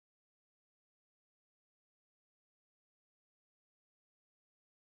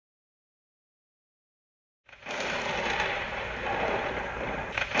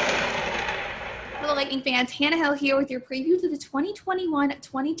Lightning fans, Hannah Hill here with your preview to the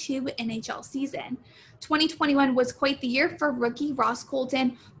 2021-22 NHL season. 2021 was quite the year for rookie Ross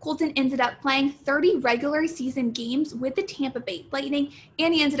Colton. Colton ended up playing 30 regular season games with the Tampa Bay Lightning,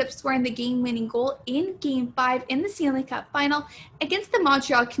 and he ended up scoring the game-winning goal in Game 5 in the Stanley Cup Final against the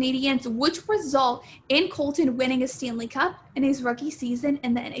Montreal Canadiens, which result in Colton winning a Stanley Cup in his rookie season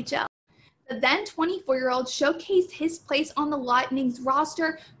in the NHL. The then 24-year-old showcased his place on the Lightning's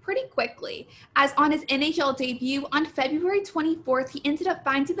roster pretty quickly, as on his NHL debut on February 24th, he ended up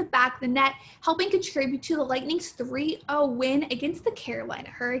finding the back of the net, helping contribute to the Lightning's 3-0 win against the Carolina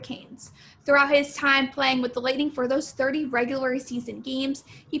Hurricanes. Throughout his time playing with the Lightning for those 30 regular season games,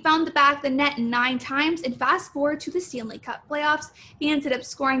 he found the back of the net 9 times, and fast forward to the Stanley Cup playoffs, he ended up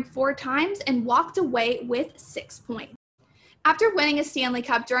scoring 4 times and walked away with 6 points. After winning a Stanley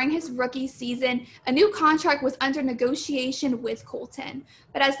Cup during his rookie season, a new contract was under negotiation with Colton.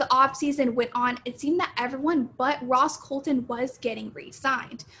 But as the offseason went on, it seemed that everyone but Ross Colton was getting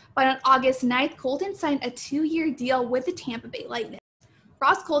re-signed. But on August 9th, Colton signed a 2-year deal with the Tampa Bay Lightning.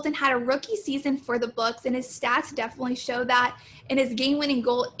 Ross Colton had a rookie season for the books, and his stats definitely show that, and his game-winning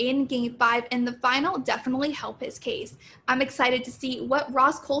goal in Game 5 in the final definitely helped his case. I'm excited to see what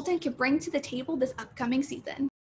Ross Colton can bring to the table this upcoming season.